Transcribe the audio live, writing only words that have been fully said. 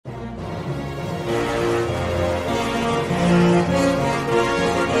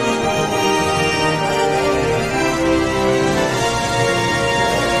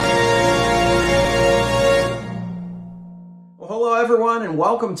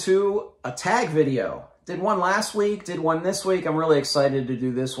welcome to a tag video. Did one last week, did one this week. I'm really excited to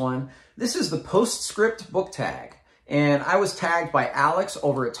do this one. This is the Postscript Book Tag, and I was tagged by Alex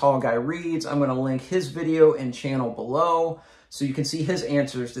over at Tall Guy Reads. I'm going to link his video and channel below so you can see his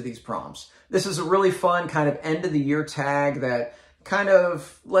answers to these prompts. This is a really fun kind of end of the year tag that kind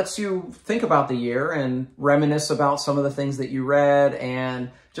of lets you think about the year and reminisce about some of the things that you read and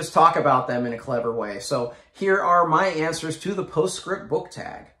just talk about them in a clever way. So here are my answers to the Postscript Book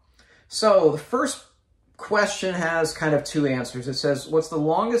Tag. So the first question has kind of two answers. It says, what's the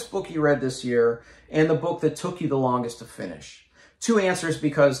longest book you read this year and the book that took you the longest to finish? Two answers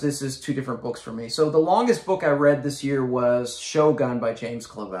because this is two different books for me. So the longest book I read this year was Shogun by James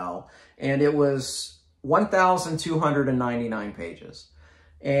Clavell, and it was 1,299 pages,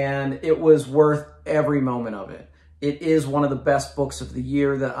 and it was worth every moment of it. It is one of the best books of the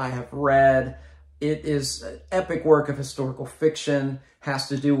year that I have read. It is an epic work of historical fiction, has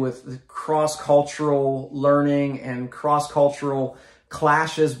to do with the cross-cultural learning and cross-cultural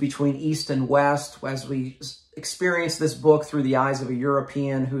clashes between East and West as we experience this book through the eyes of a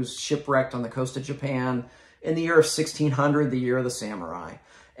European who's shipwrecked on the coast of Japan in the year of 1600, the year of the samurai.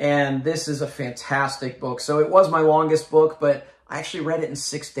 And this is a fantastic book. So it was my longest book, but I actually read it in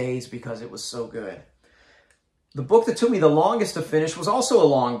 6 days because it was so good. The book that took me the longest to finish was also a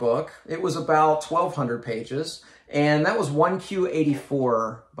long book. It was about 1,200 pages, and that was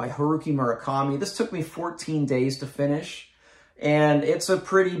 1Q84 by Haruki Murakami. This took me 14 days to finish, and it's a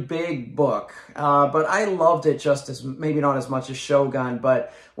pretty big book, but I loved it just as, maybe not as much as Shogun,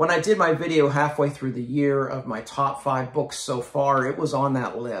 but when I did my video halfway through the year of my top 5 books so far, it was on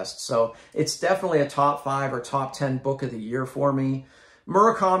that list. So it's definitely a top 5 or top 10 book of the year for me.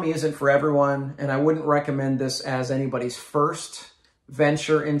 Murakami isn't for everyone, and I wouldn't recommend this as anybody's first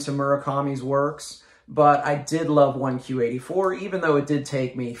venture into Murakami's works, but I did love 1Q84, even though it did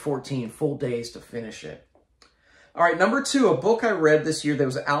take me 14 full days to finish it. All right, number 2, a book I read this year that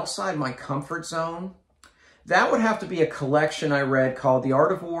was outside my comfort zone. That would have to be a collection I read called The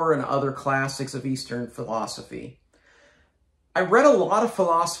Art of War and Other Classics of Eastern Philosophy. I read a lot of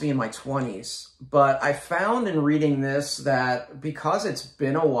philosophy in my 20s, but I found in reading this that because it's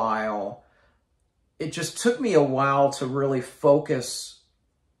been a while, it just took me a while to really focus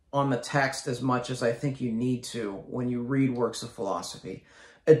on the text as much as I think you need to when you read works of philosophy.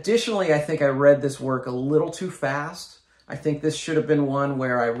 Additionally, I think I read this work a little too fast. I think this should have been one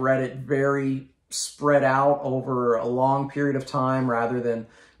where I read it very spread out over a long period of time rather than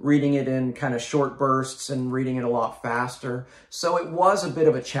reading it in kind of short bursts and reading it a lot faster. So it was a bit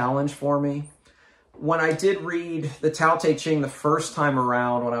of a challenge for me. When I did read the Tao Te Ching the first time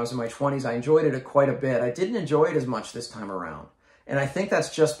around when I was in my 20s, I enjoyed it quite a bit. I didn't enjoy it as much this time around. And I think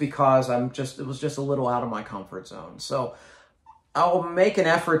that's just because it was just a little out of my comfort zone. So I'll make an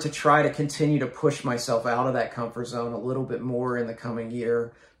effort to try to continue to push myself out of that comfort zone a little bit more in the coming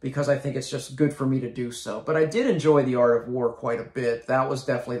year because I think it's just good for me to do so. But I did enjoy The Art of War quite a bit. That was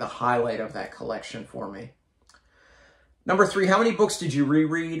definitely the highlight of that collection for me. Number 3, how many books did you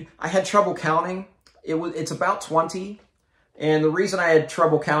reread? I had trouble counting. It's about 20. And the reason I had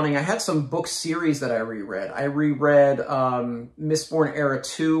trouble counting, I had some book series that I reread. I reread Mistborn Era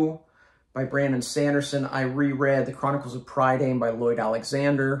 2 by Brandon Sanderson. I reread The Chronicles of Prydain by Lloyd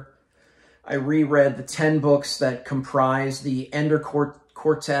Alexander. I reread the 10 books that comprise the Ender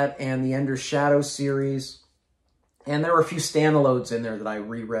Quartet and the Ender's Shadow series. And there were a few standalones in there that I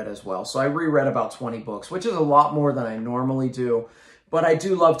reread as well. So I reread about 20 books, which is a lot more than I normally do. But I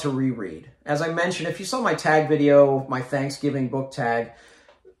do love to reread. As I mentioned, if you saw my tag video, my Thanksgiving book tag,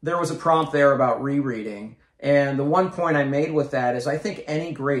 there was a prompt there about rereading. And the one point I made with that is I think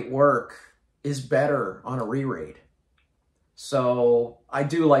any great work is better on a reread. So I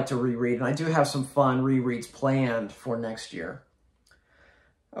do like to reread, and I do have some fun rereads planned for next year.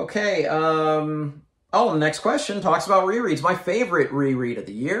 Okay, the next question talks about rereads. My favorite reread of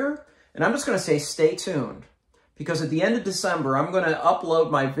the year, and I'm just going to say stay tuned, because at the end of December, I'm going to upload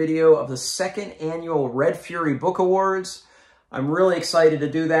my video of the 2nd annual Red Fury Book Awards. I'm really excited to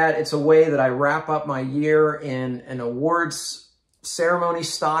do that. It's a way that I wrap up my year in an awards ceremony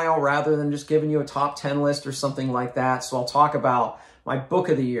style rather than just giving you a top 10 list or something like that. So I'll talk about my book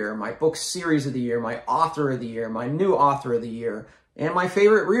of the year, my book series of the year, my author of the year, my new author of the year, and my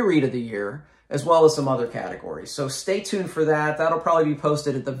favorite reread of the year, as well as some other categories. So stay tuned for that. That'll probably be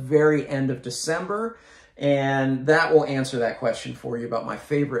posted at the very end of December, and that will answer that question for you about my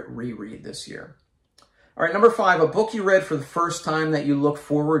favorite reread this year. All right, number 5, a book you read for the first time that you look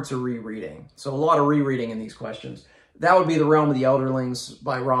forward to rereading. So a lot of rereading in these questions. That would be The Realm of the Elderlings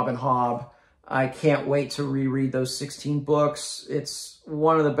by Robin Hobb. I can't wait to reread those 16 books. It's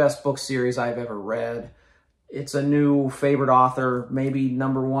one of the best book series I've ever read. It's a new favorite author, maybe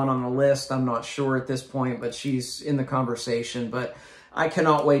 #1 on the list. I'm not sure at this point, but she's in the conversation. But I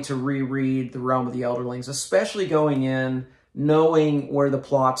cannot wait to reread The Realm of the Elderlings, especially going in, knowing where the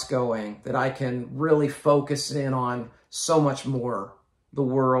plot's going, that I can really focus in on so much more. The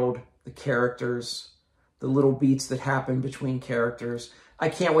world, the characters, the little beats that happen between characters. I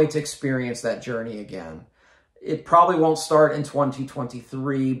can't wait to experience that journey again. It probably won't start in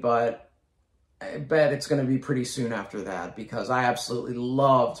 2023, but I bet it's going to be pretty soon after that, because I absolutely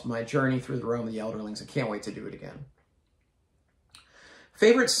loved my journey through The Realm of the Elderlings. I can't wait to do it again.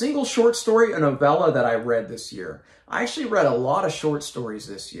 Favorite single short story or novella that I read this year? I actually read a lot of short stories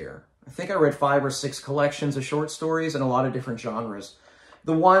this year. I think I read 5 or 6 collections of short stories in a lot of different genres.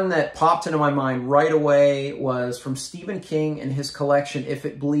 The one that popped into my mind right away was from Stephen King and his collection, If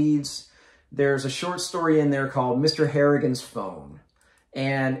It Bleeds. There's a short story in there called Mr. Harrigan's Phone.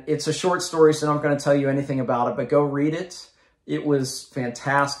 And it's a short story, so I'm not going to tell you anything about it, but go read it. It was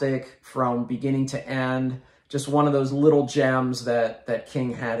fantastic from beginning to end. Just one of those little gems that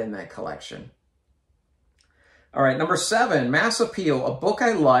King had in that collection. All right, number 7, Mass Appeal, a book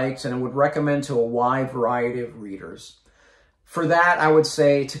I liked and would recommend to a wide variety of readers. For that, I would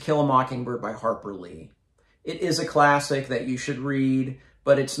say To Kill a Mockingbird by Harper Lee. It is a classic that you should read,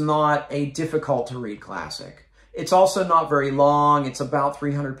 but it's not a difficult to read classic. It's also not very long. It's about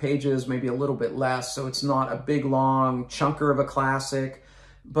 300 pages, maybe a little bit less, so it's not a big, long chunker of a classic,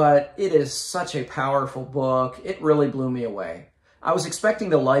 but it is such a powerful book. It really blew me away. I was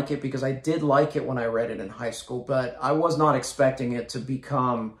expecting to like it because I did like it when I read it in high school, but I was not expecting it to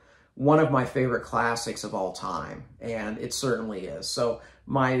become one of my favorite classics of all time, and it certainly is. So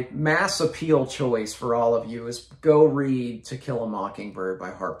my mass appeal choice for all of you is go read To Kill a Mockingbird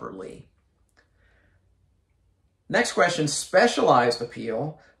by Harper Lee. Next question, specialized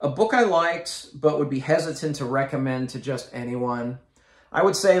appeal. A book I liked but would be hesitant to recommend to just anyone. I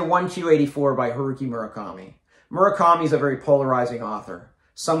would say 1Q84 by Haruki Murakami. Murakami is a very polarizing author.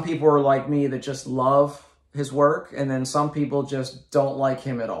 Some people are like me that just love his work, and then some people just don't like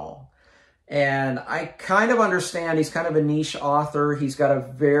him at all. And I kind of understand he's kind of a niche author. He's got a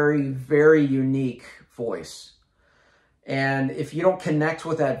very, very unique voice. And if you don't connect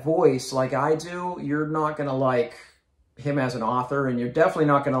with that voice like I do, you're not going to like him as an author, and you're definitely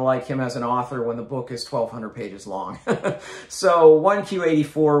not going to like him as an author when the book is 1,200 pages long. So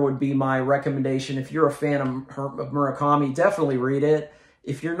 1Q84 would be my recommendation. If you're a fan of Murakami, definitely read it.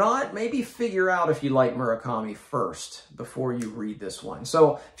 If you're not, maybe figure out if you like Murakami first before you read this one.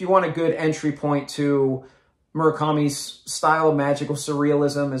 So if you want a good entry point to Murakami's style of magical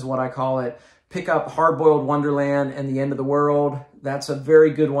surrealism is what I call it, pick up Hard-Boiled Wonderland and The End of the World. That's a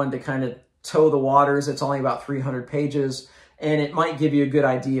very good one to kind of toe the waters. It's only about 300 pages, and it might give you a good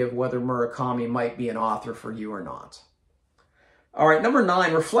idea of whether Murakami might be an author for you or not. All right, number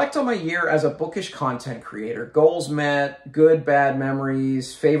 9, reflect on my year as a bookish content creator. Goals met, good, bad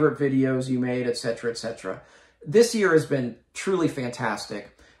memories, favorite videos you made, etc., etc. This year has been truly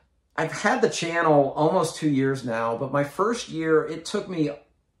fantastic. I've had the channel almost 2 years now, but my first year, it took me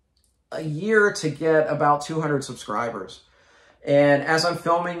a year to get about 200 subscribers. And as I'm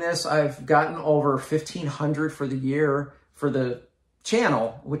filming this, I've gotten over 1,500 for the year for the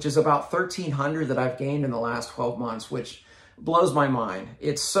channel, which is about 1,300 that I've gained in the last 12 months, which blows my mind.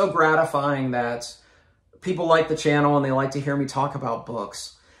 It's so gratifying that people like the channel and they like to hear me talk about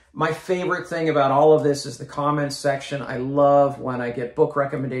books. My favorite thing about all of this is the comments section. I love when I get book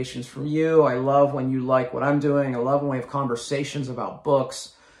recommendations from you. I love when you like what I'm doing. I love when we have conversations about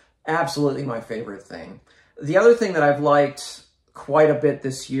books. Absolutely my favorite thing. The other thing that I've liked quite a bit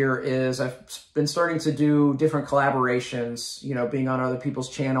this year is I've been starting to do different collaborations, you know, being on other people's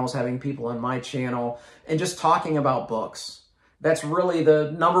channels, having people on my channel, and just talking about books. That's really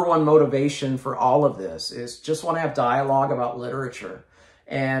the #1 motivation for all of this, is just want to have dialogue about literature.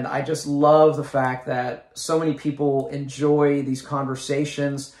 And I just love the fact that so many people enjoy these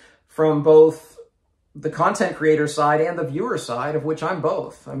conversations from both the content creator side and the viewer side, of which I'm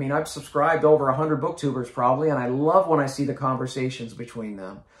both. I mean, I've subscribed to over 100 booktubers probably, and I love when I see the conversations between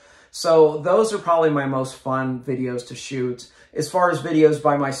them. So those are probably my most fun videos to shoot. As far as videos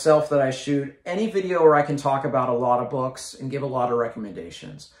by myself that I shoot, any video where I can talk about a lot of books and give a lot of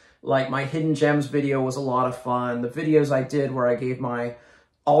recommendations. Like my Hidden Gems video was a lot of fun. The videos I did where I gave my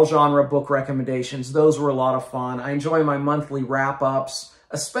all genre book recommendations, those were a lot of fun. I enjoy my monthly wrap-ups,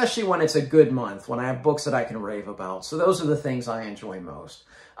 especially when it's a good month, when I have books that I can rave about. So those are the things I enjoy most.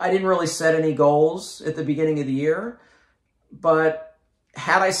 I didn't really set any goals at the beginning of the year, but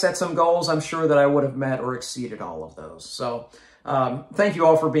had I set some goals, I'm sure that I would have met or exceeded all of those. So thank you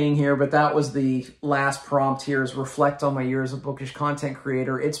all for being here, but that was the last prompt here, is reflect on my year as a bookish content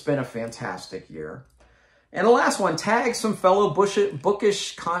creator. It's been a fantastic year. And the last one, tag some fellow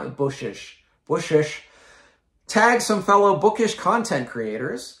tag some fellow bookish content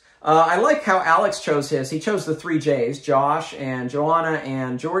creators. I like how Alex chose his. He chose the 3 J's, Josh and Joanna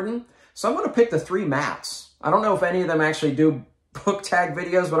and Jordan. So I'm going to pick the 3 Matts. I don't know if any of them actually do book tag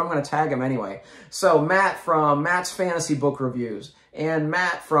videos, but I'm going to tag them anyway. So Matt from Matt's Fantasy Book Reviews, and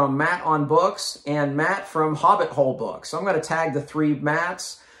Matt from Matt on Books, and Matt from Hobbit Hole Books. So I'm going to tag the 3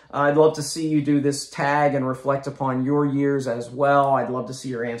 Matts. I'd love to see you do this tag and reflect upon your years as well. I'd love to see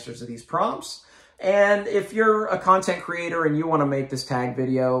your answers to these prompts. And if you're a content creator and you want to make this tag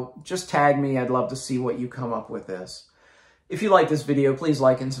video, just tag me. I'd love to see what you come up with this. If you like this video, please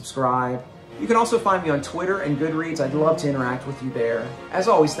like and subscribe. You can also find me on Twitter and Goodreads. I'd love to interact with you there. As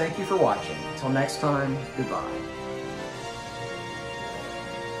always, thank you for watching. Until next time, goodbye.